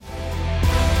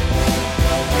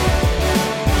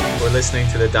listening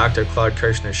to the Dr. Claude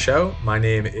Kirshner Show. My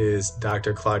name is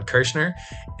Dr. Claude Kirshner,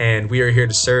 and we are here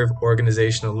to serve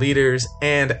organizational leaders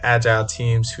and agile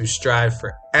teams who strive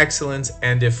for excellence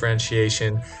and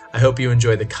differentiation. I hope you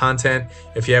enjoy the content.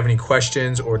 If you have any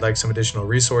questions or would like some additional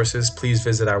resources, please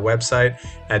visit our website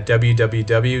at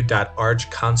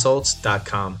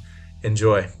www.archconsults.com.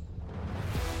 Enjoy.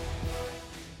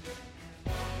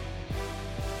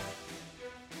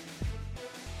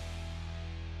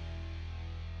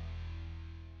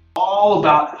 All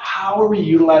about how are we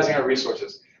utilizing our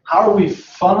resources? How are we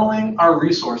funneling our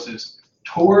resources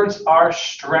towards our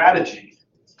strategy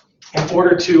in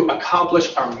order to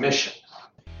accomplish our mission?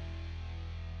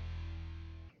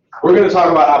 We're going to talk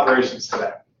about operations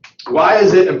today. Why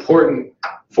is it important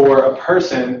for a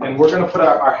person, and we're going to put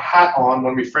our hat on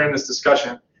when we frame this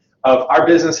discussion of our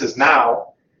business is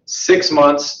now 6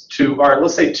 months to, or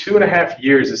let's say 2.5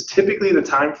 years is typically the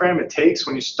time frame it takes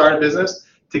when you start a business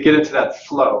to get into that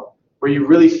flow, where you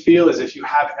really feel as if you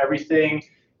have everything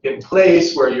in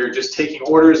place, where you're just taking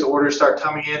orders, the orders start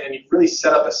coming in, and you've really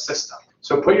set up a system.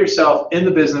 So put yourself in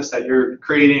the business that you're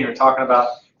creating or talking about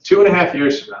 2.5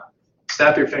 years from now.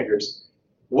 Snap your fingers.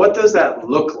 What does that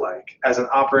look like as an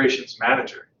operations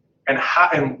manager? And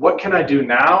what can I do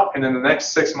now and in the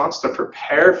next 6 months to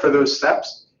prepare for those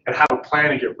steps and have a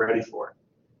plan to get ready for it?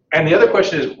 And the other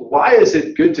question is, why is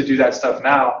it good to do that stuff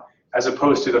now as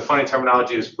opposed to the funny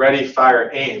terminology is ready, fire,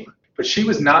 aim? But she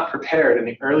was not prepared in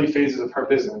the early phases of her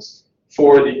business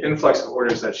for the influx of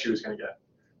orders that she was going to get.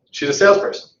 She's a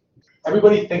salesperson.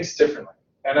 Everybody thinks differently.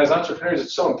 And as entrepreneurs,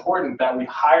 it's so important that we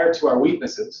hire to our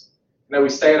weaknesses and that we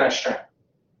stay in our strength.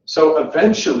 So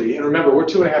eventually, and remember, we're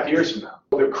 2.5 years from now,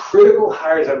 the critical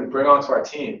hires that we bring onto our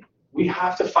team, we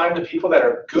have to find the people that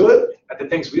are good at the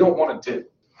things we don't want to do.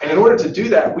 And in order to do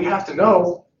that, we have to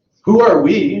know who are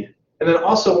we, and then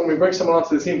also when we bring someone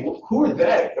onto the team, who are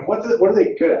they and what are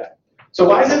they good at? So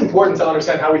why is it important to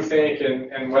understand how we think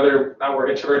and whether or not we're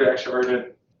introverted or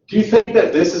extroverted? Do you think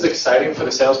that this is exciting for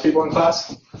the salespeople in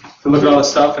class? To look at all this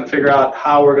stuff and figure out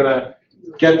how we're going to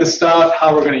get the stuff,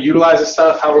 how we're going to utilize the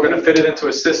stuff, how we're going to fit it into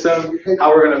a system,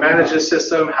 how we're going to manage this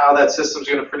system, how that system's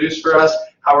going to produce for us,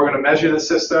 how we're going to measure the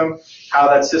system, how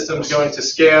that system's going to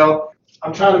scale.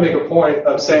 I'm trying to make a point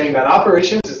of saying that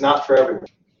operations is not for everyone.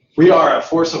 We are a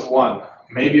force of one,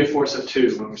 maybe a force of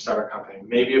two when we start our company,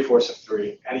 maybe a force of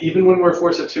three. And even when we're a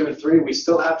force of 2 and 3, we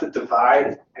still have to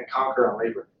divide and conquer on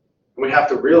labor. And we have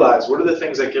to realize what are the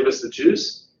things that give us the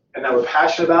juice and that we're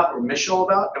passionate about, we're missional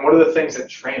about, and what are the things that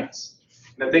drain us.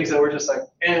 And the things that we're just like,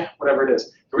 whatever it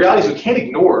is. The reality is we can't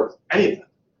ignore any of them.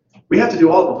 We have to do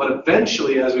all of them, but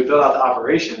eventually as we build out the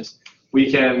operations,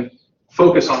 we can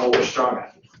focus on what we're strong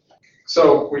at.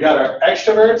 So we got our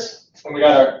extroverts and we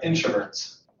got our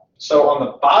introverts. So on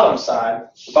the bottom side,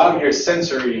 the bottom here is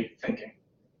sensory thinking.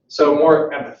 So more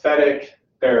empathetic,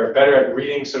 they're better at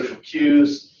reading social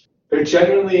cues. They're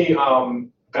genuinely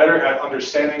better at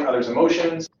understanding others'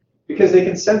 emotions because they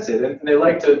can sense it and they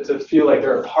like to feel like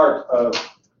they're a part of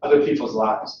other people's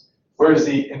lives. Whereas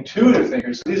the intuitive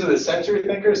thinkers, these are the sensory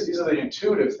thinkers, these are the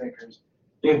intuitive thinkers.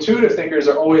 The intuitive thinkers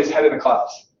are always head in the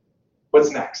clouds. What's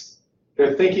next?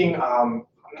 They're thinking on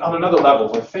another level.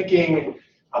 They're thinking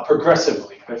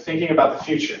progressively. They're thinking about the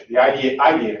future, the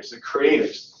ideators, the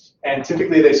creators. And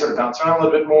typically they sort of bounce around a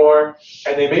little bit more,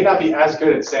 and they may not be as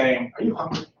good at saying, are you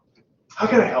hungry? How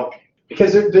can I help you?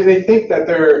 Because they think that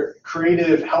their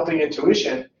creative helping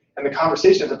intuition and the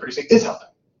conversation they're producing is helping.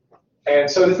 And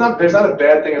so there's not a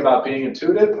bad thing about being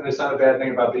intuitive, and there's not a bad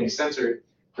thing about being sensory.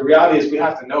 The reality is we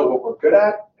have to know what we're good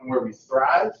at and where we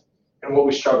thrive and what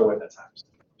we struggle with at times.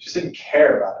 She just didn't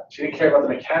care about it. She didn't care about the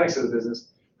mechanics of the business.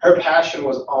 Her passion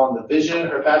was on the vision,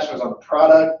 her passion was on the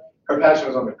product, her passion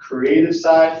was on the creative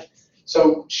side.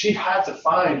 So she had to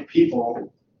find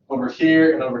people over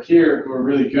here and over here who were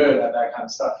really good at that kind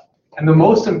of stuff. And the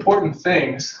most important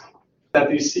things that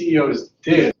these CEOs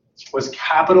did was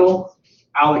capital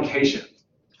allocation.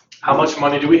 How much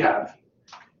money do we have?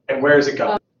 And where is it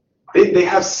going? They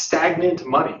have stagnant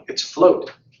money. It's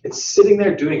float. It's sitting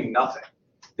there doing nothing.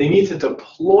 They need to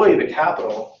deploy the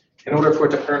capital in order for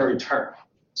it to earn a return.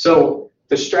 So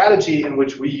the strategy in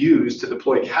which we use to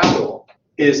deploy capital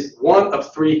is one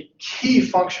of 3 key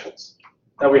functions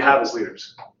that we have as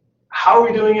leaders. How are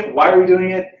we doing it? Why are we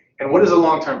doing it? And what is the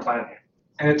long-term plan here?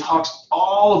 And it talks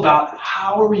all about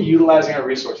how are we utilizing our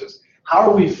resources? How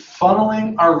are we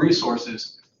funneling our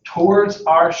resources towards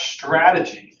our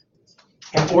strategy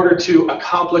in order to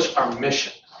accomplish our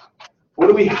mission? What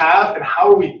do we have and how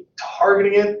are we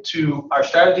targeting it to our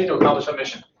strategy to accomplish our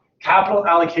mission? Capital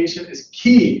allocation is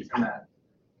key in that.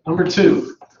 Number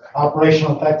 2,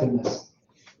 operational effectiveness.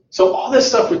 So all this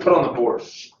stuff we put on the board,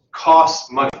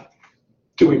 costs money.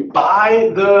 Do we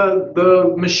buy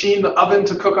the machine, the oven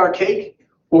to cook our cake,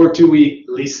 or do we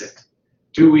lease it?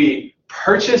 Do we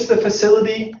purchase the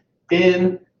facility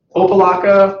in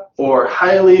Opelika or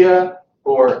Hialeah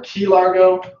or Key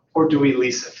Largo, or do we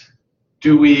lease it?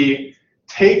 Do we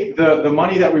take the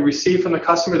money that we receive from the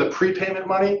customer, the prepayment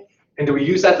money, and do we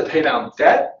use that to pay down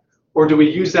debt, or do we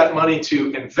use that money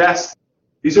to invest?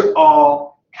 These are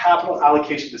all capital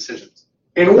allocation decisions.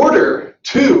 In order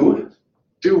to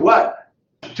do what?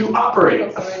 To operate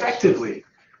effectively,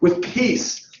 with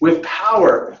peace, with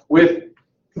power, with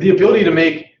the ability to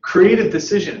make creative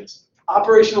decisions.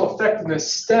 Operational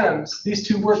effectiveness stems, these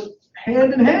two work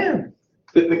hand in hand.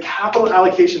 The capital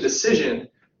allocation decision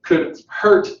could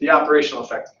hurt the operational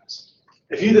effectiveness.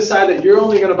 If you decide that you're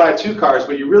only going to buy 2 cars,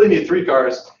 but you really need 3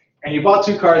 cars, and you bought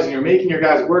 2 cars and you're making your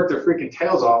guys work their freaking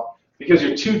tails off because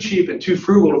you're too cheap and too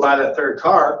frugal to buy that 3rd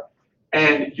car,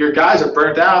 and your guys are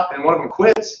burnt out and one of them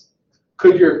quits,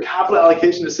 could your capital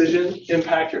allocation decision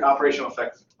impact your operational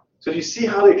effectiveness? So do you see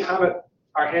how they kind of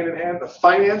are hand in hand? The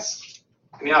finance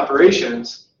and the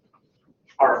operations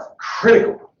are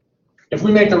critical. If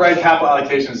we make the right capital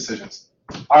allocation decisions,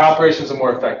 our operations are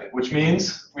more effective, which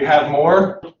means we have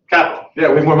more capital. Yeah,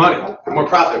 we have more money, we have more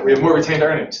profit, we have more retained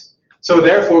earnings. So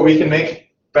therefore, we can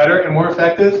make better and more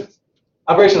effective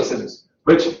operational decisions,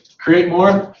 which create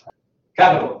more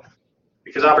capital,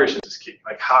 because operations is key,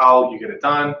 like how you get it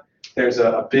done. There's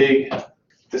a big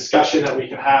discussion that we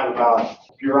can have about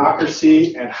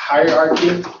bureaucracy and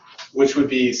hierarchy, which would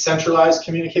be centralized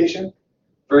communication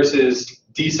versus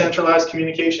decentralized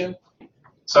communication.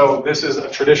 So this is a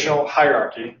traditional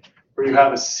hierarchy where you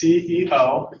have a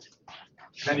CEO, and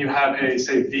then you have a,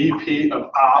 say, VP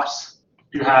of Ops,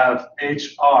 you have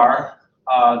HR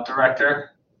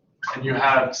director, and you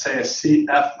have, say, a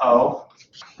CFO.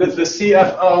 The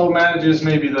CFO manages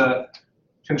maybe the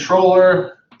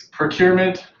controller,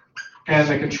 procurement, and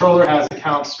the controller has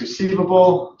accounts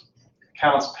receivable,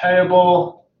 accounts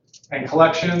payable, and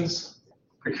collections.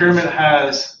 Procurement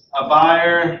has a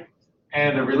buyer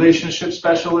and a relationship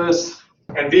specialist,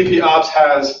 and VP Ops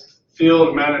has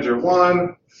field manager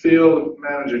 1, field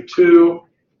manager 2,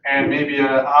 and maybe an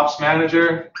ops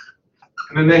manager,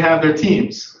 and then they have their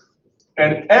teams.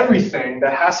 And everything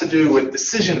that has to do with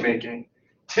decision making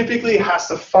typically has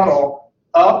to funnel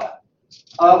up,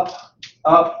 up,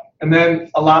 up, and then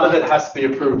a lot of it has to be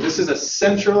approved. This is a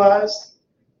centralized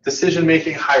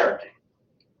decision-making hierarchy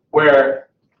where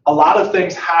a lot of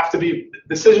things have to be,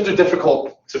 decisions are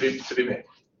difficult to be made.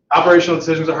 Operational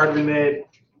decisions are hard to be made,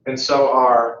 and so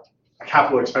are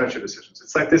capital expenditure decisions.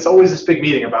 It's like there's always this big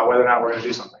meeting about whether or not we're going to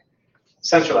do something.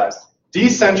 Centralized.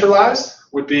 Decentralized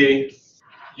would be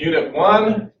Unit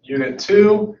 1, Unit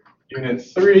 2, Unit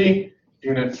 3,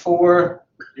 Unit 4,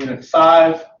 Unit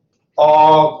 5,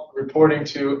 all reporting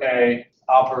to a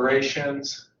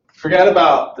operations. Forget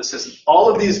about the system. All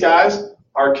of these guys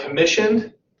are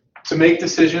commissioned to make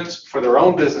decisions for their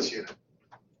own business unit.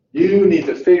 You need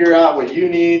to figure out what you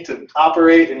need to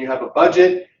operate, and you have a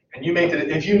budget, and you make it.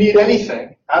 If you need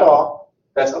anything at all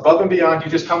that's above and beyond,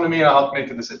 you just come to me and I'll make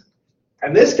the decision.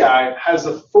 And this guy has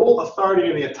the full authority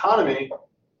and the autonomy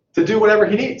to do whatever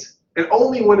he needs. And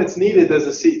only when it's needed does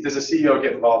the CEO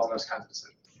get involved in those kinds of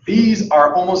decisions. These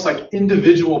are almost like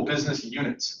individual business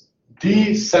units,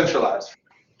 decentralized.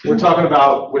 We're talking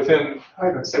about we're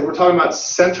talking about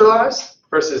centralized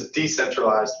versus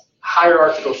decentralized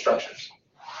hierarchical structures.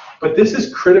 But this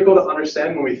is critical to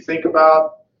understand when we think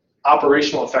about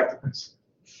operational effectiveness.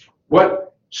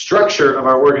 What structure of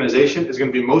our organization is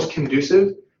going to be most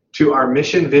conducive to our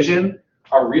mission, vision,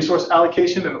 our resource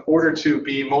allocation in order to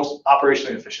be most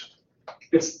operationally efficient?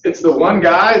 It's the one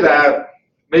guy that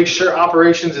makes sure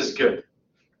operations is good.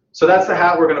 So that's the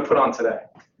hat we're going to put on today.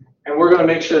 And we're going to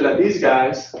make sure that these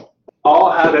guys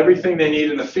all have everything they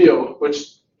need in the field,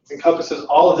 which encompasses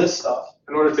all of this stuff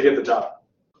in order to get the job.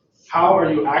 How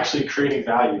are you actually creating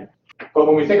value? But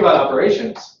when we think about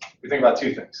operations, we think about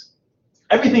 2 things.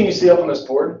 Everything you see up on this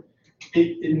board,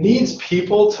 it needs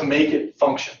people to make it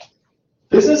function.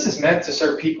 Business is meant to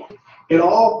serve people.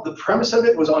 The premise of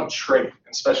it was on trade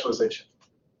and specialization.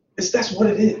 That's what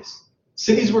it is.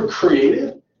 Cities were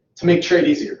created to make trade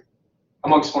easier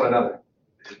amongst one another.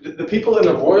 The people in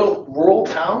the rural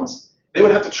towns, they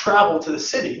would have to travel to the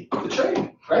city to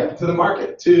trade, right? To the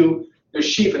market, to their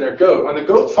sheep and their goat. When the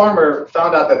goat farmer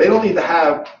found out that they don't need to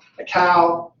have a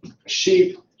cow, a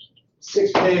sheep,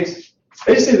 6 pigs,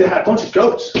 they just needed to have a bunch of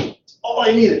goats. That's all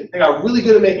they needed. They got really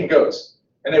good at making goats.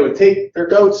 And they would take their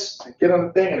goats and get on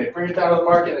the thing and they bring it down to the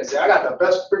market and they say, I got the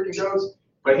best freaking goats,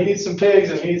 but he needs some pigs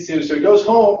and he needs to, so he goes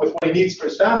home with what he needs for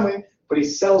his family, but he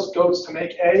sells goats to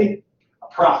make a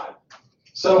profit.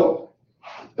 So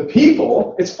the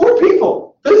people, it's for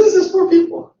people. Business is for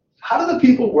people. How do the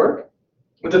people work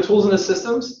with the tools and the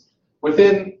systems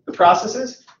within the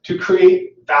processes to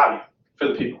create value for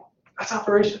the people? That's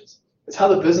operations. It's how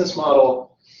the business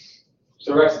model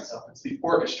directs itself. It's the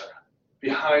orchestra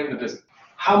behind the business.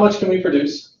 How much can we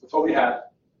produce with what we have?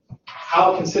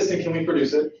 How consistent can we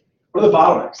produce it? What are the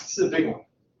bottlenecks? This is a big one.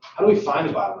 How do we find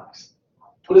the bottlenecks?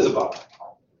 What is a bottleneck?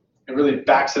 It really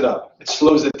backs it up. It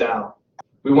slows it down.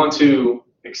 We want to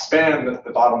expand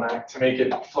the bottleneck to make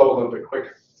it flow a little bit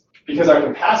quicker because our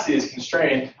capacity is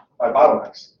constrained by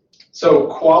bottlenecks. So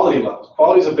quality levels.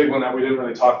 Quality is a big one that we didn't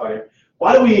really talk about here.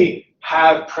 Why do we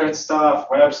have print stuff,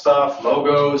 web stuff,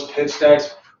 logos, pitch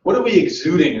decks? What are we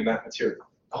exuding in that material?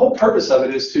 The whole purpose of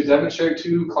it is to demonstrate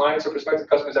to clients or prospective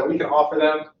customers that we can offer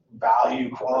them value,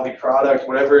 quality product,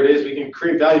 whatever it is, we can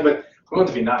create value, but we want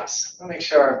it to be nice. We want to make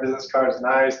sure our business card is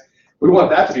nice. We want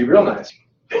that to be real nice.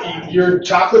 Your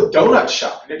chocolate donut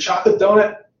shop, your chocolate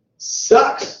donut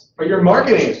sucks, but your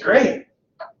marketing is great.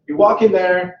 You walk in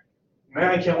there,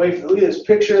 man, I can't wait for look at this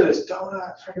picture, this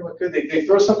donut, freaking look good. They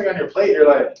throw something on your plate, you're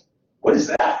like, what is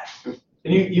that?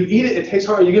 And you eat it, it tastes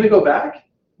hard, are you gonna go back?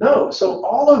 No, so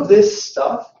all of this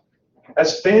stuff,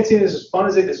 as fancy and as fun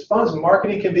as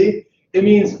marketing can be, it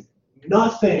means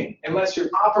nothing unless your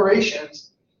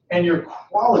operations and your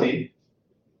quality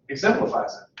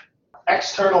exemplifies it.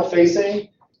 External facing,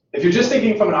 if you're just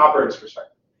thinking from an operator's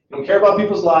perspective, you don't care about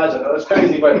people's lives, I know that's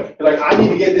crazy, but you're like, I need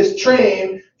to get this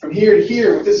train from here to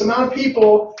here with this amount of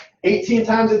people 18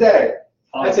 times a day.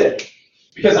 That's it.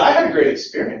 Because I had a great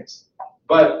experience,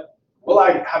 but will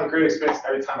I have a great experience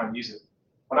every time I use it?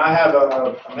 When I have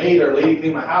a maid or lady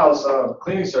clean my house, a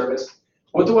cleaning service,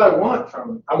 what do I want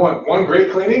from? I want one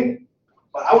great cleaning,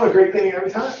 but I want a great cleaning every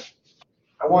time.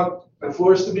 I want the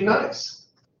floors to be nice.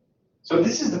 So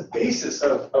this is the basis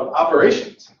of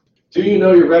operations. Do you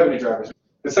know your revenue drivers?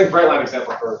 It's like Brightline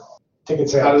example for ticket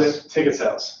sales. Ticket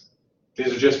sales.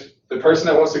 These are just the person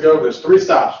that wants to go. There's 3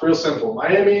 stops, real simple.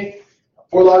 Miami,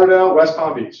 Fort Lauderdale, West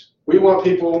Palm Beach. We want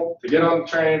people to get on the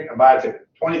train and buy a ticket.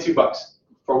 $22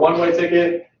 for a one-way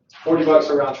ticket, $40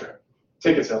 for a round trip.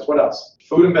 Ticket sales. What else?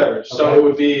 Food and beverage. Okay. So it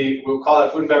would be, we'll call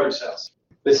that food and beverage sales.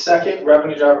 The second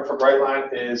revenue driver for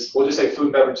Brightline is, we'll just say food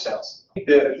and beverage sales.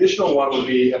 The additional one would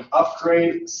be an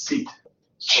upgrade seat.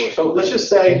 So let's just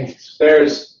say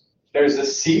there's the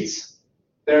seats,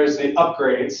 there's the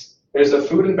upgrades, there's the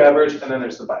food and beverage, and then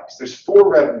there's the bikes. There's 4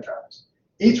 revenue drivers.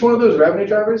 Each one of those revenue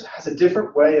drivers has a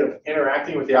different way of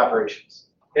interacting with the operations.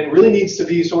 It really needs to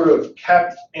be sort of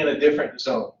kept in a different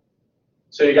zone.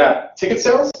 So you got ticket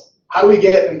sales. How do we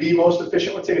get and be most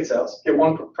efficient with ticket sales? Get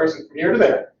one person from here to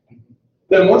there.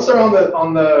 Then once they're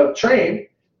on the train,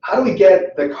 how do we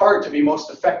get the cart to be most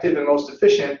effective and most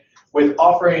efficient with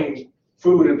offering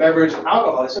food and beverage and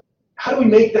alcohol? So how do we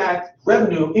make that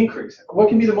revenue increase? What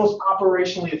can be the most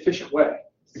operationally efficient way?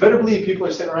 You better believe people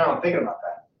are sitting around thinking about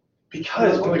that.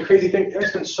 Because one of the crazy things,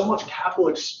 there's been so much capital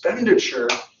expenditure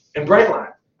in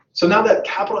Brightline. So now that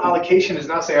capital allocation is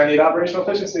now saying, I need operational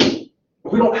efficiency.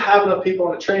 If we don't have enough people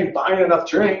on the train buying enough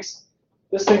drinks,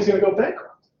 this thing's going to go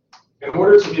bankrupt. In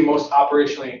order to be most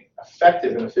operationally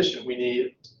effective and efficient, we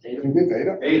need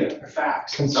data,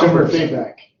 facts, consumer numbers.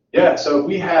 feedback. Yeah, so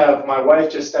we have, my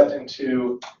wife just stepped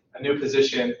into a new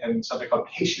position in something called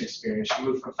patient experience. She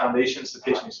moved from foundations to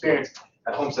patient experience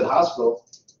at Homestead Hospital.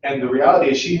 And the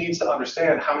reality is she needs to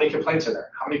understand how many complaints are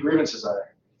there, how many grievances are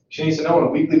there. She needs to know on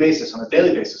a weekly basis, on a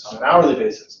daily basis, on an hourly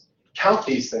basis, count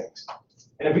these things.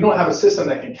 And if we don't have a system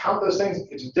that can count those things,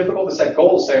 it's difficult to set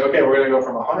goals, saying, okay, we're going to go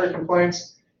from 100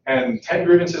 complaints and 10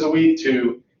 grievances a week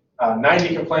to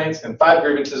 90 complaints and 5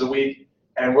 grievances a week,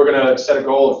 and we're going to set a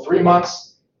goal of 3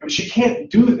 months. But she can't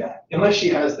do that unless she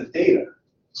has the data.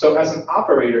 So as an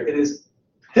operator, it is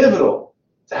pivotal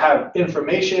to have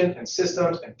information and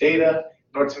systems and data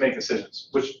in order to make decisions,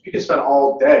 which you can spend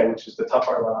all day, which is the tough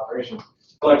part about operations,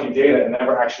 collecting data and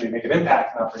never actually make an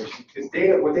impact in operation. Because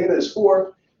data, what data is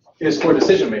for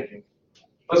decision making.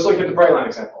 Let's look at the Brightline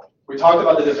example. We talked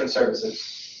about the different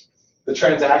services, the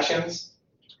transactions.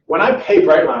 When I pay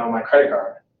Brightline on my credit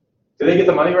card, do they get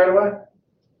the money right away?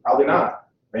 Probably not.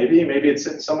 Maybe it's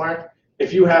sitting somewhere.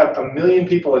 If you have 1 million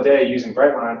people a day using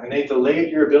Brightline and they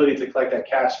delayed your ability to collect that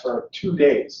cash for 2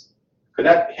 days, could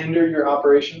that hinder your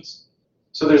operations?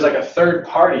 So there's like a third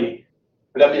party.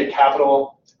 Would that be a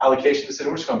capital allocation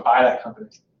decision? We're just going to buy that company.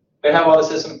 They have all the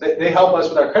systems. They help us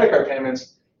with our credit card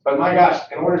payments. But my gosh,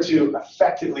 in order to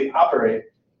effectively operate,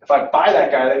 if I buy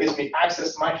that guy, that gives me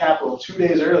access to my capital 2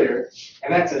 days earlier,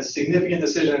 and that's a significant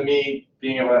decision in me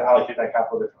being able to allocate that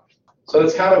capital differently. So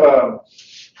it's kind of a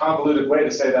convoluted way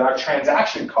to say that our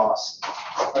transaction costs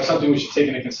are something we should take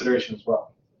into consideration as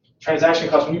well. Transaction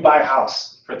costs, when you buy a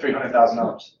house for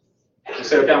 $300,000, you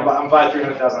say, okay, I'm buying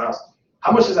 $300,000 house.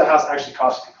 How much does that house actually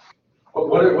cost you?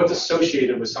 What's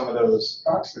associated with some of those?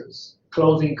 Taxes.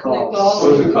 Closing costs.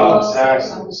 Closing costs,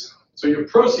 taxes. So your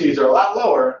proceeds are a lot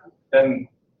lower than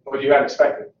what you had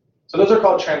expected. So those are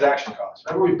called transaction costs.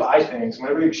 Whenever we buy things,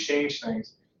 whenever we exchange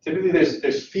things, typically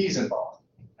there's fees involved.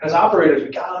 And as operators, we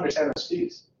gotta understand those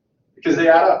fees because they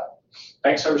add up.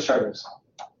 Bank service charges,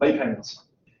 late payments.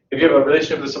 If you have a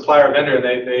relationship with a supplier or vendor,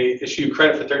 they issue you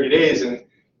credit for 30 days, and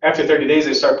after 30 days,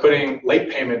 they start putting late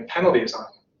payment penalties on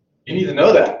you. You need to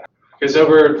know that because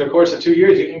over the course of 2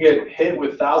 years, you can get hit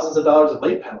with thousands of dollars of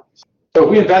late penalties. So if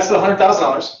we invested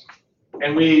 $100,000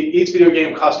 and each video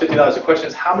game costs $50, the question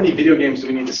is, how many video games do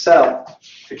we need to sell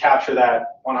to capture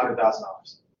that $100,000?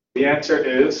 The answer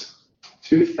is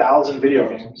 2,000 video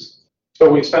games. So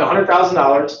we spent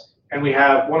 $100,000 and we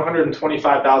have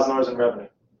 $125,000 in revenue.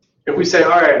 If we say,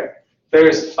 all right,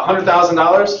 there's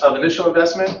 $100,000 of initial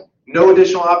investment, no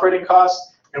additional operating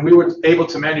costs, and we were able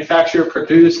to manufacture,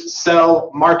 produce,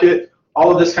 sell, market,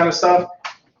 all of this kind of stuff,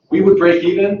 we would break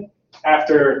even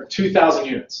after 2,000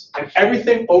 units. And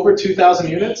everything over 2,000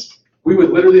 units, we would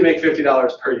literally make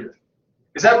 $50 per unit.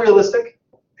 Is that realistic?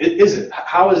 It isn't.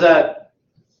 How is that?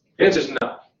 The answer is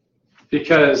no.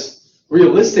 Because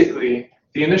realistically,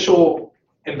 the initial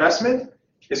investment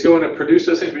is going to produce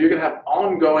those things, but you're going to have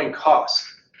ongoing costs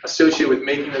associated with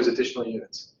making those additional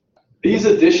units. These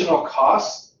additional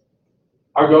costs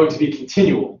are going to be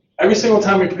continual. Every single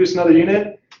time we produce another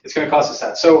unit, it's going to cost us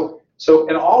that. So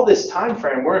in all this time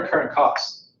frame, we're incurring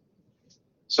costs.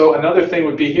 So another thing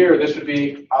would be here, this would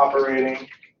be operating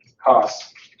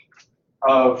costs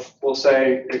of, we'll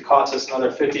say it costs us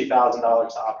another $50,000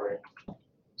 to operate.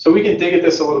 So we can dig at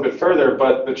this a little bit further,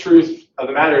 but the truth of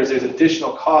the matter is there's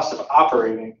additional cost of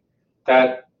operating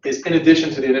that is in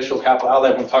addition to the initial capital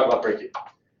outlay when we talk about break-even.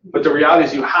 But the reality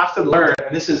is you have to learn,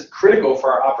 and this is critical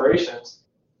for our operations,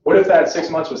 what if that 6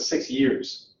 months was 6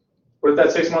 years? What if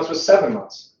that 6 months was 7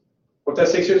 months? What if that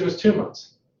 6 years was 2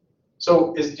 months?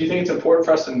 So do you think it's important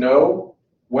for us to know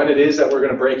when it is that we're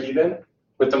going to break even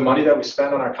with the money that we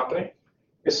spend on our company?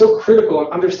 It's so critical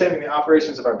in understanding the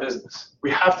operations of our business. We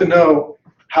have to know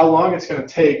how long it's going to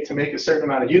take to make a certain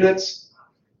amount of units,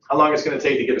 how long it's going to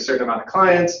take to get a certain amount of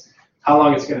clients, how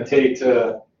long it's going to take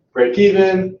to break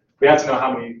even. We have to know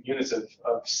how many units of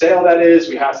sale that is.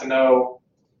 We have to know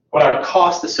what our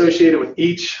cost associated with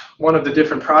each one of the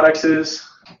different products is.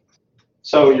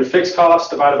 So your fixed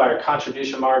cost divided by your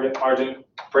contribution margin,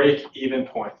 break-even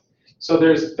point. So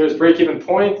there's break-even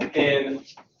point in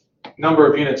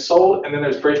number of units sold, and then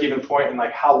there's break-even point in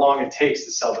like how long it takes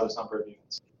to sell those number of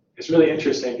units. It's really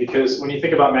interesting because when you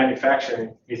think about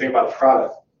manufacturing, you think about a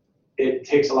product, it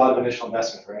takes a lot of initial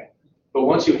investment, right? But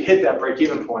once you hit that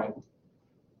break-even point,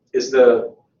 is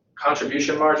the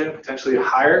contribution margin potentially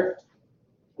higher?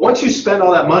 Once you spend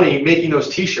all that money making those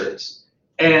t-shirts,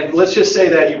 and let's just say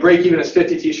that you break even as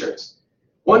 50 t-shirts.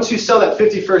 Once you sell that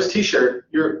 51st t-shirt,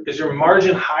 is your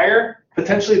margin higher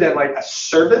potentially than like a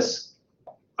service?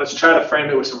 Let's try to frame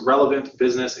it with some relevant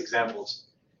business examples.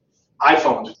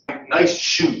 iPhones, nice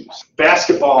shoes,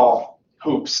 basketball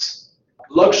hoops,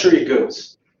 luxury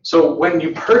goods. So when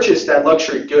you purchase that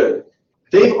luxury good,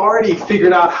 they've already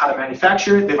figured out how to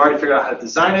manufacture it, they've already figured out how to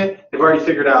design it, they've already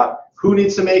figured out who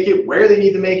needs to make it, where they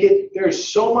need to make it. There is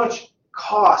so much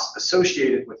cost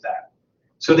associated with that.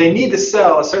 So they need to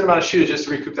sell a certain amount of shoes just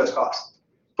to recoup those costs.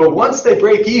 But once they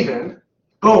break even,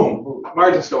 boom,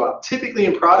 margins go up. Typically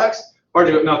in products,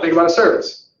 margins go, now think about a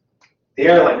service, the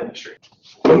airline industry.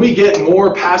 When we get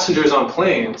more passengers on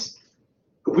planes,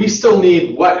 we still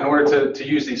need what in order to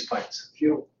use these planes?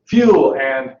 Fuel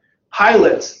and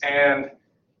pilots and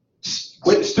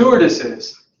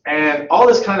stewardesses and all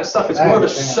this kind of stuff. It's more of a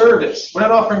service. We're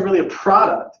not offering really a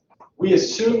product. We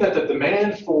assume that the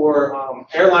demand for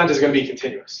airlines is going to be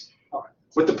continuous.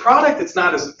 With the product, it's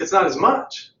not as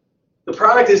much. The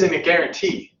product isn't a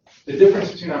guarantee. The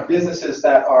difference between our businesses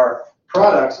that are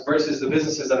products versus the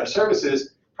businesses that are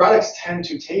services, products tend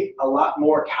to take a lot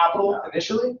more capital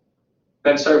initially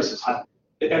than services.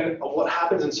 And what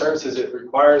happens in services, it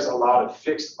requires a lot of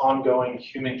fixed, ongoing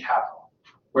human capital,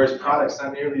 whereas products,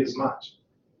 not nearly as much.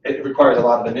 It requires a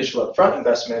lot of initial upfront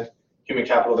investment, human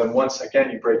capital, then once, again,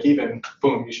 you break even,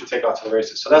 boom, you should take off to the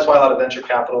races. So that's why a lot of venture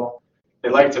capital, they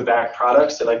like to back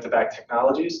products, they like to back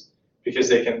technologies, because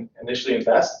they can initially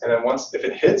invest, and then once, if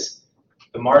it hits,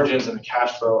 the margins and the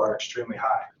cash flow are extremely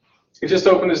high. You just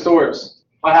open his doors.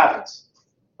 What happens?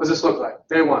 What does this look like?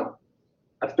 Day one.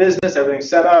 At the business, everything's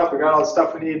set up, we got all the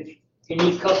stuff we need. He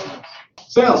needs customers.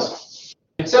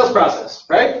 Sales process,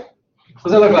 right? What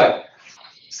does that look like?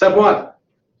 Step one,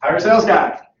 hire a sales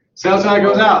guy. Sales guy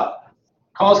goes out,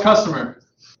 calls customer.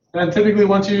 And typically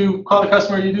once you call the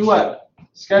customer, you do what?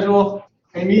 Schedule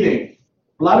a meeting.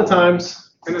 A lot of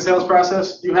times in the sales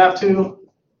process, you have to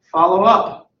follow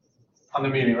up on the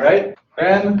meeting, right?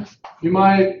 Then you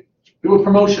might do a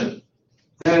promotion.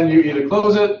 Then you either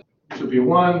close it, which would be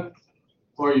won,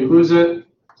 or you lose it,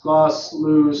 loss,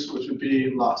 lose, which would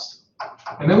be lost.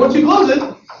 And then once you close it,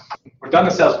 we're done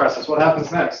the sales process. What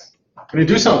happens next? We need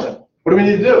to do something. What do we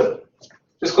need to do?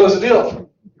 Just close the deal.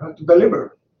 You have to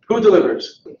deliver. Who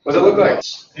delivers? What does it look like?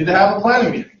 Need to have a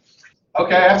planning meeting.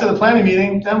 Okay, after the planning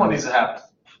meeting, then what needs to happen?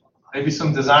 Maybe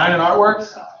some design and artwork.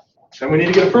 Then we need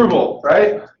to get approval,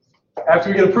 right? After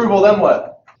we get approval, then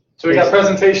what? So we got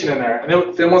presentation in there.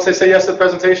 And then once they say yes to the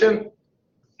presentation,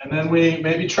 and then we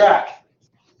maybe track.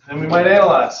 And then we might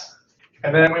analyze.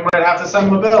 And then we might have to send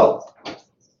them a bill,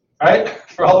 right?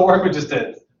 For all the work we just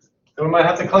did. Then we might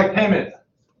have to collect payment.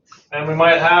 And we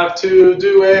might have to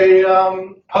do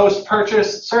a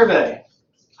post-purchase survey.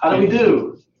 How do we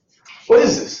do? What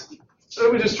is this? What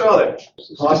did we just draw there?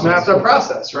 Just mapped our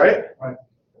process, right? Right.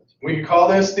 We could call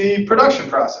this the production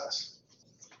process.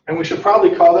 And we should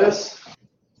probably call this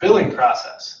billing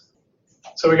process.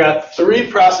 So we got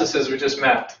 3 processes we just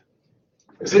mapped.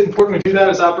 Is it important we do that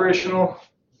as operational?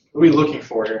 What are we looking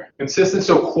for here? Consistency,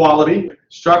 so quality,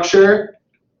 structure.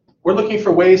 We're looking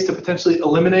for ways to potentially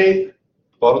eliminate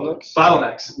Bottlenecks?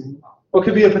 bottlenecks. What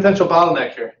could be a potential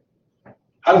bottleneck here?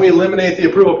 How do we eliminate the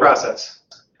approval process?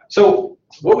 So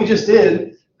what we just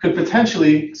did could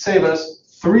potentially save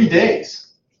us 3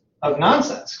 days of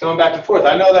nonsense going back and forth.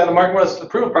 I know that the marketing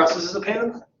approval process is a pain in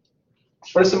the butt.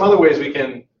 What are some other ways we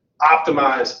can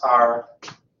optimize our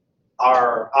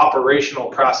operational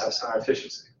process and our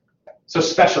efficiency? So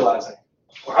specializing.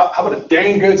 Or how about a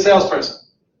dang good salesperson?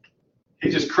 He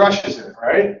just crushes it,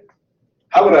 right?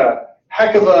 How about a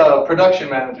heck of a production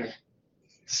manager?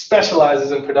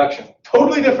 Specializes in production.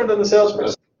 Totally different than the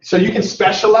salesperson. So you can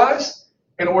specialize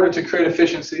in order to create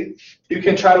efficiency. You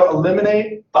can try to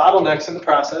eliminate bottlenecks in the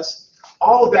process.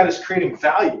 All of that is creating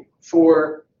value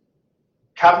for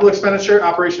capital expenditure,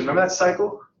 operation. Remember that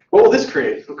cycle? What will this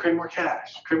create? It will create more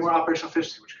cash, create more operational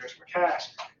efficiency, which creates more cash,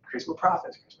 creates more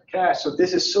profits, creates more cash. So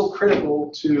this is so critical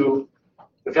to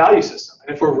the value system.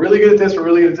 And if we're really good at this, we're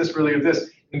really good at this, we're really good at this,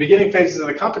 in the beginning phases of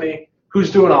the company, who's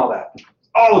doing all that?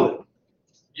 All of it.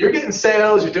 You're getting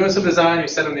sales, you're doing some design, you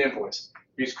send them the invoice.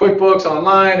 You use QuickBooks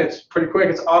online, it's pretty quick,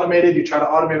 it's automated, you try to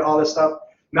automate all this stuff.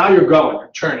 Now you're going, you're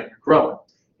churning, you're growing.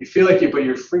 You feel like but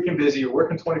you're freaking busy, you're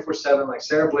working 24/7 like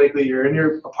Sarah Blakely, you're in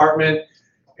your apartment,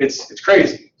 it's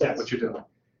crazy what you're doing.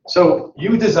 So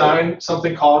you design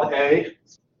something called a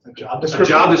job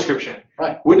description.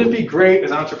 Right. Wouldn't it be great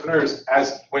as entrepreneurs,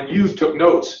 as when you took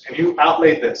notes and you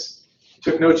outlaid this, you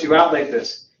took notes, you outlaid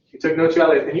this, you took notes, you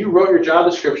outlaid, and you wrote your job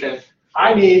description.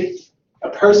 I need a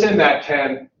person that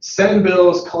can send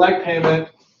bills, collect payment,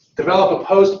 develop a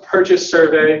post-purchase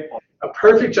survey, a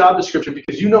perfect job description,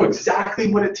 because you know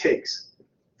exactly what it takes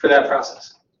for that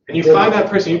process. And you find that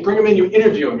person, you bring them in, you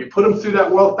interview them, you put them through that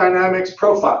wealth dynamics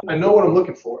profile. I know what I'm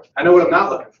looking for. I know what I'm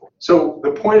not looking for. So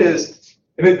the point is,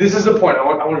 and this is the point,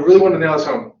 I really want to nail this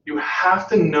home. You have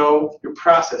to know your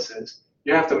processes.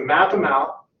 You have to map them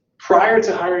out prior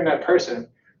to hiring that person,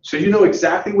 so you know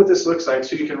exactly what this looks like,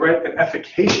 so you can write an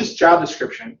efficacious job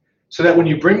description, so that when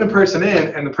you bring the person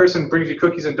in and the person brings you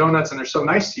cookies and donuts and they're so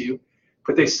nice to you,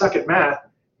 but they suck at math,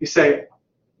 you say,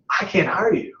 I can't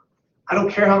hire you. I don't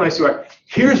care how nice you are.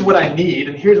 Here's what I need,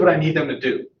 and here's what I need them to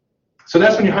do. So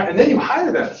that's when you hire, and then you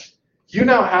hire them. You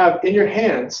now have in your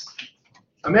hands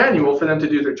a manual for them to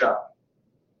do their job.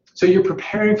 So you're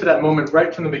preparing for that moment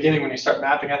right from the beginning when you start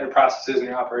mapping out your processes and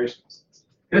your operations.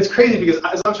 And it's crazy because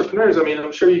as entrepreneurs, I mean,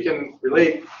 I'm sure you can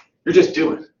relate, you're just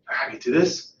doing. I need to do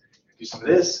this, do some of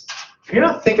this. And you're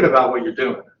not thinking about what you're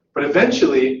doing. But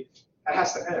eventually, that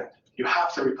has to end. You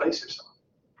have to replace yourself.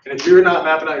 And if you're not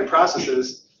mapping out your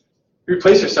processes, you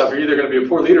replace yourself, you're either going to be a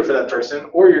poor leader for that person,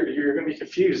 or you're going to be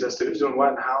confused as to who's doing what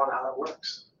and how that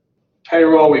works.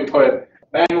 Payroll, we put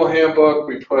manual handbook,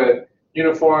 we put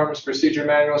uniforms, procedure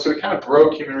manual, so we kind of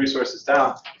broke human resources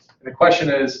down. And the question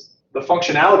is, the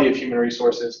functionality of human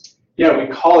resources, yeah, we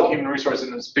call it human resources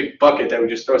in this big bucket that we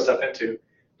just throw stuff into,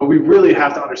 but we really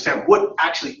have to understand what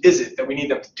actually is it that we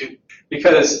need them to do.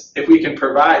 Because if we can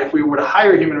provide, if we were to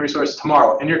hire human resources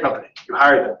tomorrow in your company, you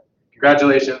hire them,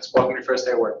 congratulations, welcome to your first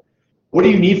day of work. What do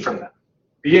you need from them?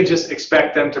 You can't just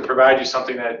expect them to provide you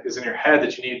something that is in your head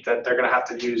that you need, that they're going to have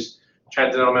to use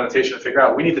transcendental meditation to figure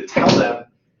out. We need to tell them,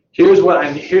 here's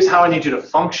how I need you to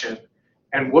function,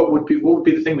 and what would be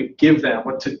the thing we give them,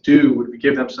 what to do would we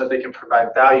give them so that they can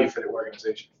provide value for the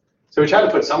organization. So we try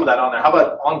to put some of that on there. How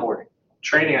about onboarding?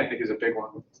 Training, I think, is a big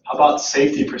one. How about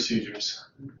safety procedures?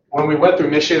 When we went through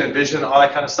mission and vision, all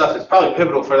that kind of stuff, it's probably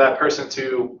pivotal for that person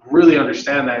to really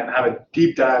understand that and have a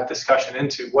deep dive discussion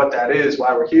into what that is,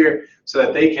 why we're here, so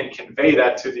that they can convey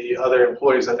that to the other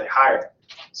employees that they hire.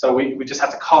 So we just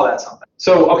have to call that something.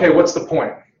 So, okay, what's the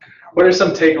point? What are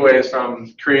some takeaways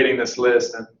from creating this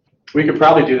list? And we could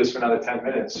probably do this for another 10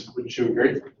 minutes. Wouldn't you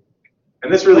agree?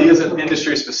 And this really isn't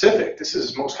industry specific. This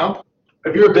is most companies.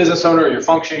 If you're a business owner or you're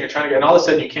functioning, you're trying to get, and all of a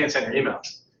sudden you can't send your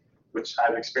emails, which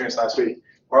I've experienced last week,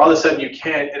 or all of a sudden you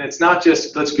can't, and it's not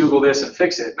just let's Google this and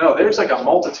fix it. No, there's like a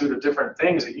multitude of different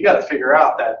things that you got to figure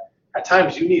out that at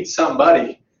times you need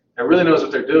somebody that really knows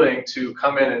what they're doing to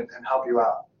come in and help you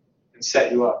out and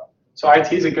set you up. So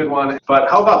IT is a good one, but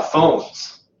how about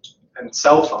phones and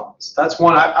cell phones? That's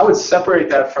one, I would separate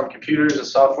that from computers and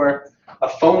software. A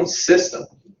phone system.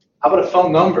 How about a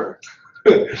phone number?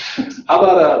 How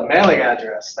about a mailing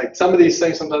address? Like some of these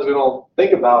things sometimes we don't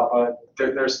think about, but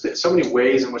there's so many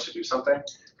ways in which to do something.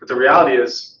 But the reality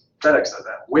is FedEx does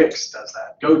that, Wix does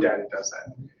that, GoDaddy does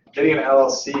that. Getting an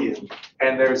LLC,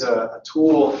 and there's a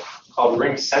tool called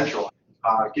Ring Central.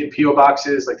 Get PO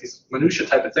boxes, like these minutia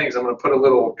type of things. I'm going to put a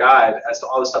little guide as to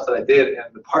all the stuff that I did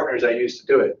and the partners I used to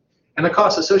do it, and the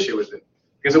costs associated with it,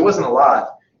 because it wasn't a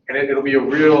lot, and it'll be a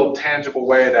real tangible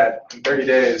way that in 30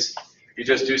 days. You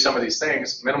just do some of these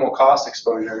things, minimal cost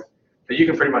exposure, that you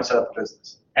can pretty much set up a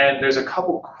business. And there's a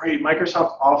couple great,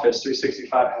 Microsoft Office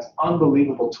 365 has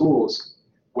unbelievable tools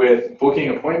with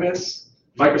booking appointments,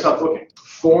 Microsoft Booking,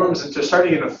 forms, and they're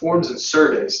starting to get into forms and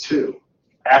surveys too.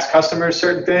 Ask customers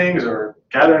certain things or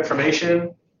gather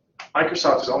information.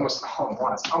 Microsoft is almost all in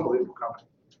one. It's an unbelievable company.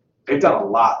 They've done a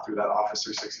lot through that Office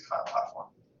 365 platform.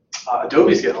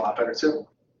 Adobe's getting a lot better too.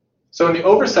 So in the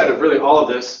oversight of really all of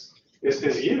this, is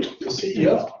you, the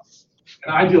CEO.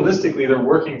 And idealistically, they're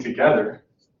working together.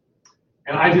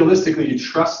 And idealistically, you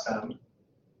trust them.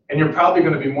 And you're probably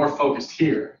going to be more focused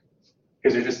here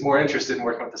because you're just more interested in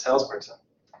working with the salesperson.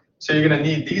 So you're going to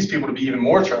need these people to be even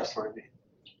more trustworthy.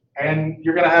 And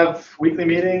you're going to have weekly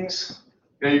meetings.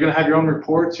 You're going to have your own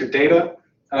reports, your data,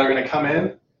 and they're going to come in.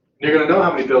 And you're going to know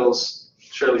how many bills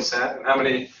Shirley sent and how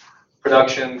many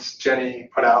productions Jenny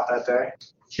put out that day.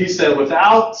 He said,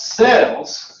 without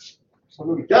sales,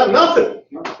 you got nothing.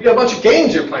 You got a bunch of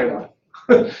games you're playing on.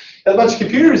 You got a bunch of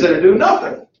computers that are doing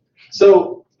nothing.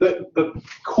 So the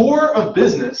core of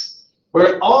business,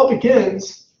 where it all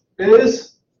begins,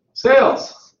 is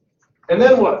sales. And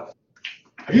then what?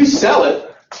 If you sell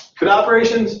it, could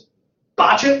operations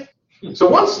botch it? So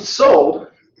once it's sold,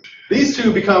 these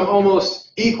two become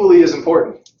almost equally as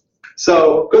important.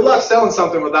 So good luck selling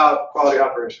something without quality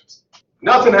operations.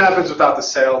 Nothing happens without the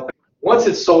sale. Once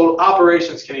it's sold,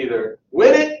 operations can either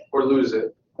win it or lose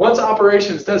it. Once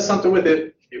operations does something with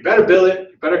it, you better bill it,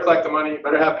 you better collect the money, you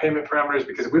better have payment parameters,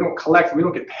 because if we don't collect, we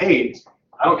don't get paid.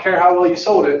 I don't care how well you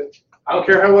sold it. I don't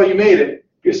care how well you made it.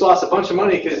 You just lost a bunch of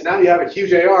money because now you have a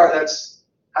huge AR that's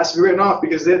has to be written off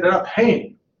because they're not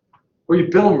paying. Or you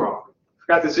bill them wrong.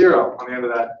 Forgot the zero on the end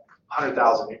of that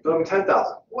 100,000. You bill them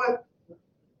 10,000. What?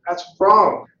 That's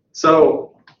wrong.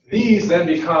 So these then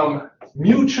become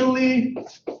mutually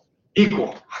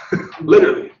equal,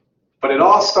 literally. But it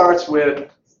all starts with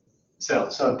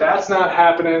sales. So if that's not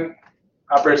happening,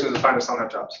 operations and finance don't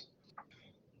have jobs.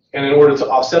 And in order to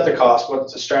offset the cost,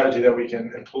 what's a strategy that we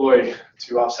can employ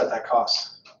to offset that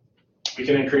cost? We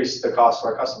can increase the cost to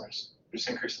our customers. We just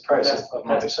increase the price of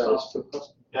monthly service.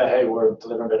 Yeah, hey, we're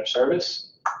delivering better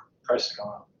service, price is going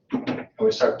up. And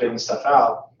we start bidding stuff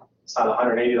out. It's not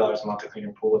 $180 a month to clean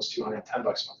your pool, it's $210 a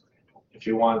month. If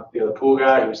you want the other pool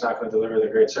guy who's not going to deliver the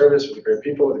great service with the great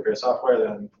people, with the great software,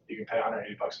 then you can pay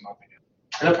 $180 a month again.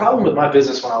 And the problem with my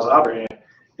business when I was operating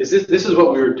is this is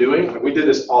what we were doing. We did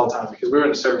this all the time because we were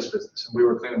in the service business and we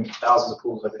were cleaning thousands of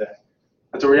pools every day.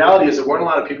 But the reality is there weren't a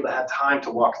lot of people that had time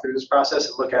to walk through this process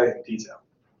and look at it in detail.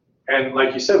 And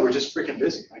like you said, we're just freaking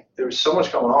busy. Like, there was so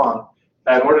much going on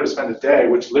that in order to spend a day,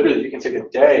 which literally you can take a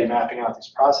day mapping out these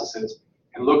processes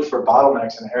and look for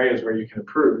bottlenecks in areas where you can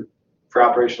improve for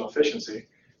operational efficiency.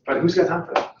 But who's got time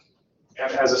for that?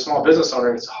 And as a small business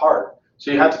owner, it's hard.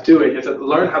 So you have to do it. You have to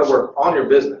learn how to work on your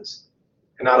business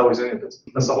and not always in your business.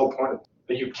 That's the whole point of it.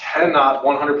 But you cannot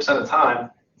 100% of the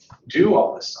time do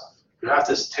all this stuff. You have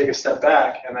to take a step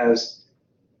back, and as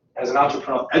an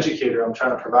entrepreneurial educator, I'm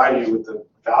trying to provide you with the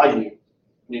value.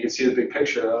 And you can see the big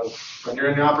picture of when you're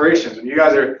in the operations, when you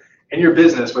guys are in your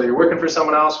business, whether you're working for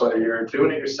someone else, whether you're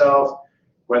doing it yourself,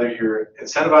 whether you're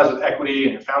incentivized with equity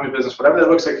in your family business, whatever that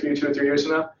looks like for you 2 or 3 years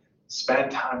from now,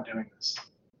 spend time doing this.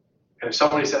 And if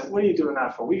somebody said, what are you doing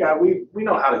that for? We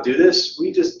know how to do this.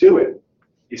 We just do it.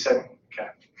 You said, okay.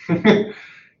 and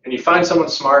you find someone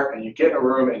smart and you get in a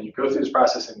room and you go through this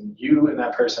process and you and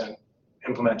that person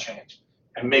implement change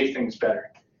and make things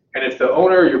better. And if the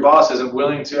owner, your boss, isn't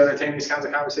willing to entertain these kinds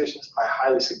of conversations, I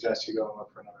highly suggest you go and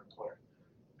look for another employer,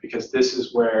 because this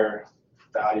is where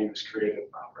value is created in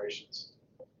operations.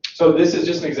 So this is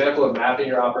just an example of mapping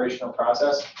your operational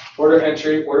process: order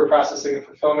entry, order processing and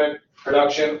fulfillment,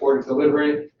 production, order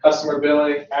delivery, customer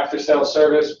billing, after-sales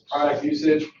service, product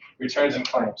usage, returns and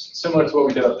claims, similar to what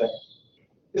we did up there.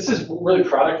 This is really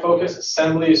product focused: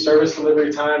 assembly, service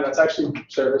delivery time, that's actually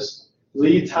service.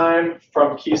 Lead time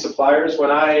from key suppliers.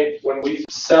 When we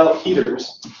sell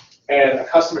heaters and a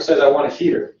customer says, I want a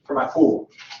heater for my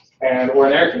pool or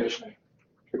an air conditioning,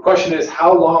 the question is,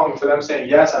 how long for them saying,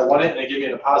 yes, I want it, and they give me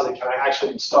a deposit, can I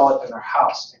actually install it in their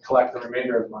house and collect the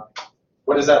remainder of the money?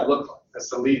 What does that look like? That's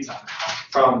the lead time.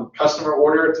 From customer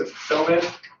order to fulfillment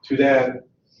to then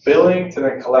billing to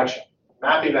then collection.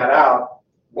 Mapping that out,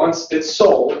 once it's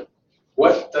sold,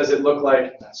 what does it look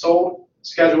like? Sold,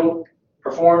 scheduled,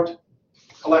 performed,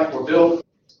 collect or billed.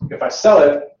 If I sell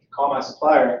it, call my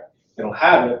supplier, they don't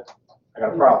have it, I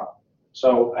got a problem.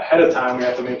 So ahead of time, we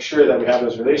have to make sure that we have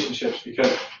those relationships,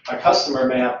 because my customer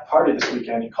may have a party this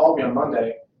weekend. He called me on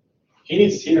Monday. He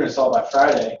needs his heater installed by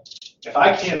Friday. If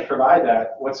I can't provide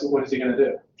that, what is he going to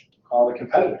do? Call the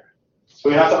competitor. So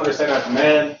we have to understand our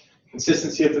demand,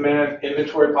 consistency of demand,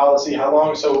 inventory policy, how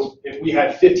long. So if we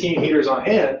had 15 heaters on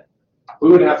hand,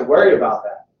 we wouldn't have to worry about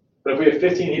that. But if we have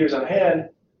 15 heaters on hand,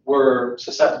 we're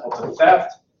susceptible to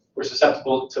theft, we're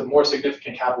susceptible to more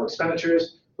significant capital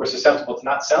expenditures, we're susceptible to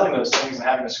not selling those things and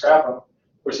having to scrap them,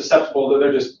 we're susceptible to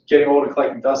they're just getting old and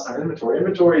collecting dust on our inventory.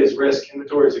 Inventory is risk,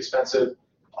 inventory is expensive.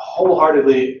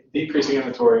 Wholeheartedly decreasing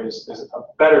inventory is a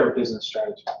better business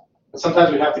strategy. But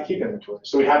sometimes we have to keep inventory,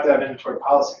 so we have to have inventory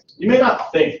policy. You may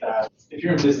not think that, if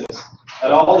you're in business,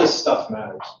 that all this stuff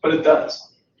matters, but it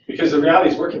does. Because the reality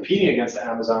is we're competing against the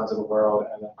Amazons of the world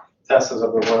and the Teslas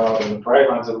of the world and the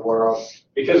Brightlines of the world.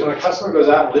 Because when a customer goes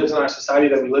out and lives in our society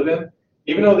that we live in,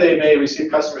 even though they may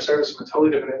receive customer service from a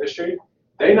totally different industry,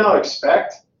 they now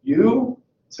expect you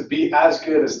to be as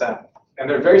good as them. And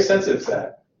they're very sensitive to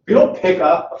that. If you don't pick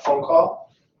up a phone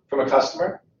call from a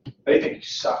customer, they think you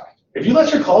suck. If you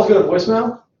let your calls go to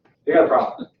voicemail, you got a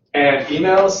problem. And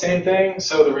emails, same thing.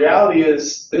 So the reality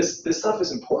is this stuff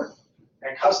is important.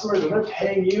 And customers, when they're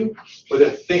paying you, or they're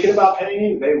thinking about paying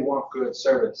you, they want good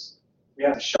service. We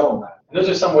have to show them that. And those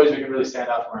are some ways we can really stand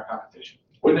out from our competition.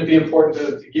 Wouldn't it be important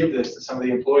to give this to some of the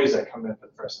employees that come in for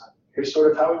the first time? Here's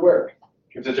sort of how we work.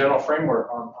 Gives a general framework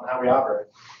on how we operate.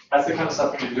 That's the kind of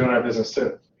stuff we need to do in our business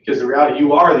too. Because the reality,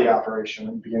 you are the operation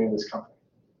in the beginning of this company.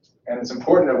 And it's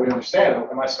important that we understand,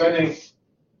 am I spending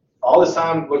all this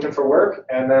time looking for work,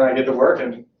 and then I get to work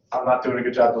and I'm not doing a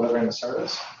good job delivering the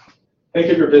service? Think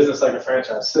of your business like a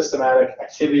franchise. Systematic,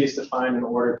 activities defined and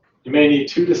ordered. You may need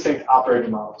two distinct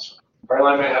operating models.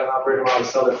 Brightline may have an operating model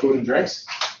to sell their food and drinks,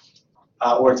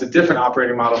 or it's a different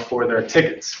operating model for their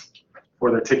tickets, for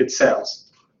their ticket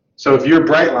sales. So if you're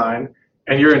Brightline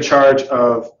and you're in charge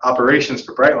of operations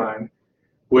for Brightline,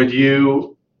 would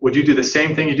you do the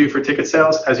same thing you do for ticket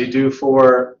sales as you do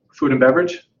for food and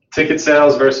beverage? Ticket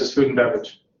sales versus food and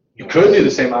beverage. You could do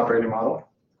the same operating model,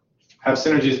 have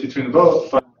synergies between the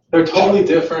both, but they're totally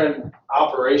different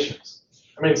operations.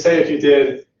 I mean, say if you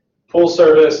did pool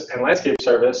service and landscape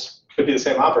service, it could be the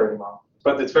same operating model,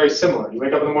 but it's very similar. You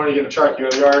wake up in the morning, you get a truck, you go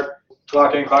to the yard,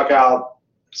 clock in, clock out,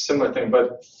 similar thing.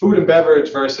 But food and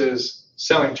beverage versus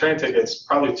selling train tickets,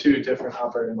 probably two different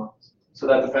operating models. So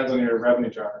that depends on your revenue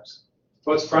drivers.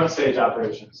 What's front stage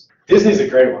operations? Disney's a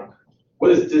great one.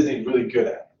 What is Disney really good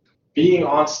at? Being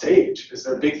on stage is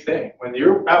their big thing. When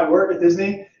you're at work at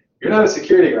Disney, you're not a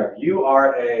security guard. You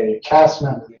are a Cast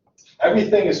member.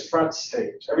 Everything is front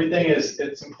stage. Everything is,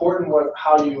 it's important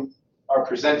how you are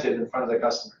presented in front of the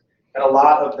customer. And a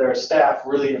lot of their staff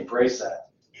really embrace that.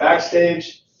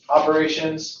 Backstage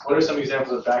operations, what are some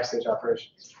examples of backstage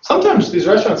operations? Sometimes these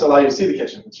restaurants allow you to see the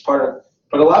kitchen. It's part of,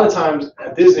 but a lot of times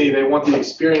at Disney, they want the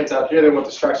experience out here. They want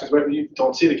distractions where you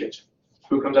don't see the kitchen.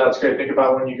 Food comes out, it's great. Think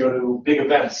about when you go to big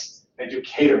events, they do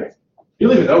catering. You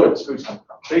don't even know where this food's coming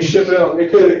from. They ship it out.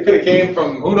 It could have came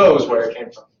from who knows where it came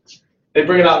from. They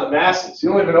bring it out in the masses. You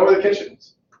don't even know where the kitchen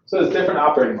is. So there's different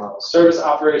operating models. Service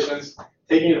operations,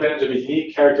 taking advantage of the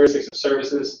unique characteristics of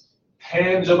services,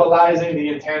 tangibilizing the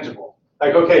intangible.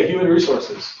 Like, okay, human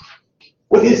resources.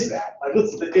 What is that? Like,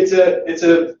 it's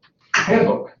a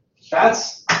handbook.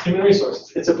 That's human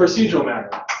resources. It's a procedural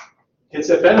manual. It's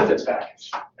a benefits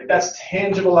package. Like, that's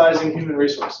tangibilizing human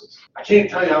resources. I can't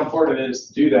tell you how important it is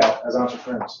to do that as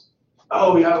entrepreneurs.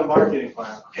 Oh, we have a marketing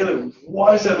plan. Okay, look,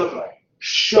 what does that look like?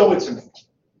 Show it to me.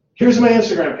 Here's my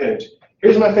Instagram page.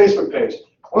 Here's my Facebook page.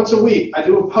 Once a week, I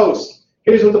do a post.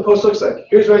 Here's what the post looks like.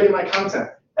 Here's where I get my content.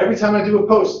 Every time I do a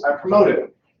post, I promote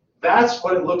it. That's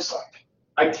what it looks like.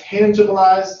 I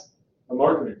tangibilized a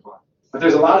marketing plan. But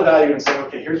there's a lot of value in saying,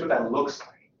 okay, here's what that looks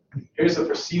like. Here's the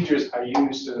procedures I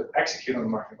use to execute on the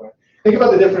marketing plan. Think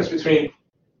about the difference between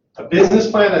a business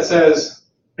plan that says,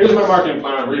 here's my marketing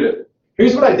plan, read it.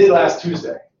 Here's what I did last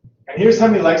Tuesday. And here's how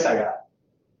many likes I got.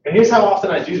 And here's how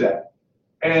often I do that.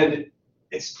 And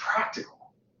it's practical.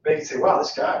 They can say, wow,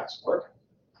 this guy is working,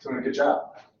 doing a good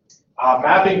job.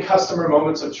 Mapping customer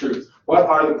moments of truth. What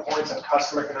are the points of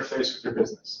customer interface with your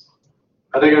business?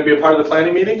 Are they going to be a part of the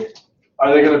planning meeting?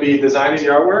 Are they going to be designing the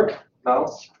artwork?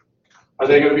 No. Are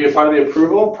they going to be a part of the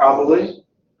approval? Probably.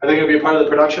 Are they going to be a part of the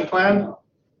production plan?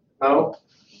 No.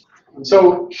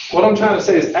 So what I'm trying to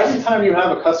say is every time you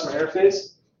have a customer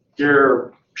interface,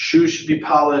 your shoes should be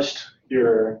polished,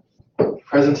 your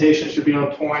presentation should be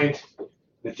on point,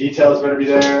 the details better be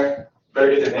there,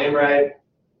 better get their name right.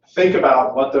 Think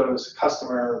about what those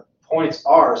customer points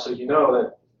are so you know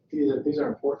that these are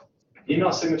important.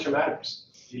 Email signature matters.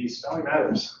 The spelling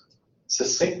matters.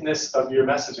 Succinctness of your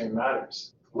messaging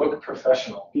matters. Look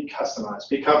professional. Be customized.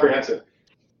 Be comprehensive.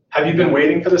 Have you been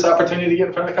waiting for this opportunity to get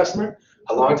in front of the customer?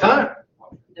 A long time,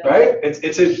 right?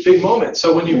 It's a big moment.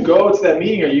 So when you go to that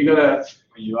meeting, are you going to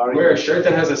wear a shirt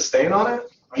that has a stain on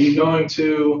it? Are you going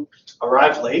to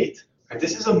arrive late?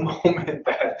 This is a moment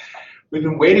that we've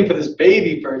been waiting for this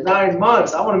baby for 9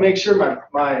 months. I want to make sure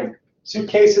my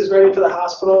suitcase is ready for the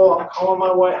hospital. I'm calling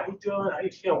my wife. How you doing? How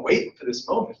you feeling? I'm waiting for this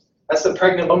moment. That's the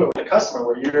pregnant moment with the customer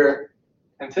where you're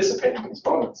anticipating these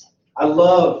moments. I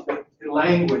love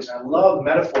language. I love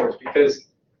metaphors because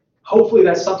hopefully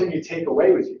that's something you take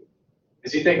away with you.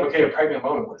 Is you think, okay, a pregnant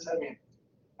moment, what does that mean?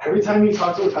 Every time you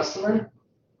talk to a customer,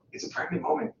 it's a pregnant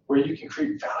moment where you can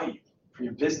create value for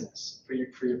your business, for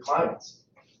your clients.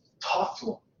 Talk to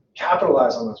them.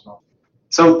 Capitalize on those moments.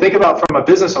 So think about from a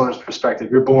business owner's perspective,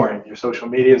 you're boring. Your social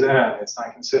media is it's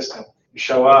not consistent. You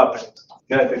show up,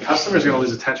 and the customer's going to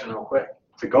lose attention real quick.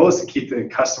 The goal is to keep the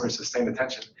customer's sustained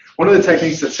attention. One of the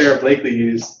techniques that Sarah Blakely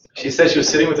used, she said she was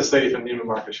sitting with this lady from Neiman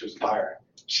Marcus. She was a buyer.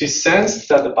 She sensed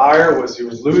that the buyer was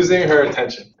losing her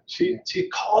attention. She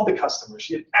called the customer.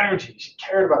 She had energy. She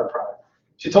cared about her product.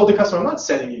 She told the customer, I'm not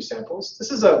sending you samples.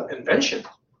 This is an invention.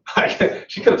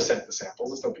 She could have sent the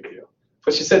samples. It's no big deal.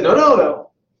 But she said, no.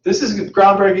 This is a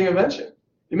groundbreaking invention.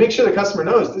 You make sure the customer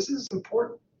knows this is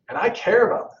important. And I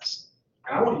care about this.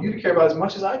 And I want you to care about it as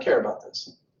much as I care about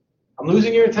this. I'm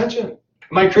losing your attention.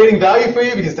 Am I creating value for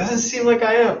you? Because it doesn't seem like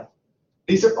I am.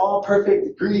 These are all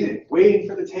perfect. Greeting, waiting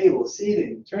for the table,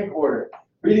 seating, drink order,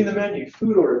 reading the menu,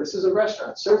 food order. This is a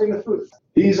restaurant, serving the food.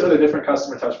 These are the different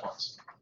customer touch points.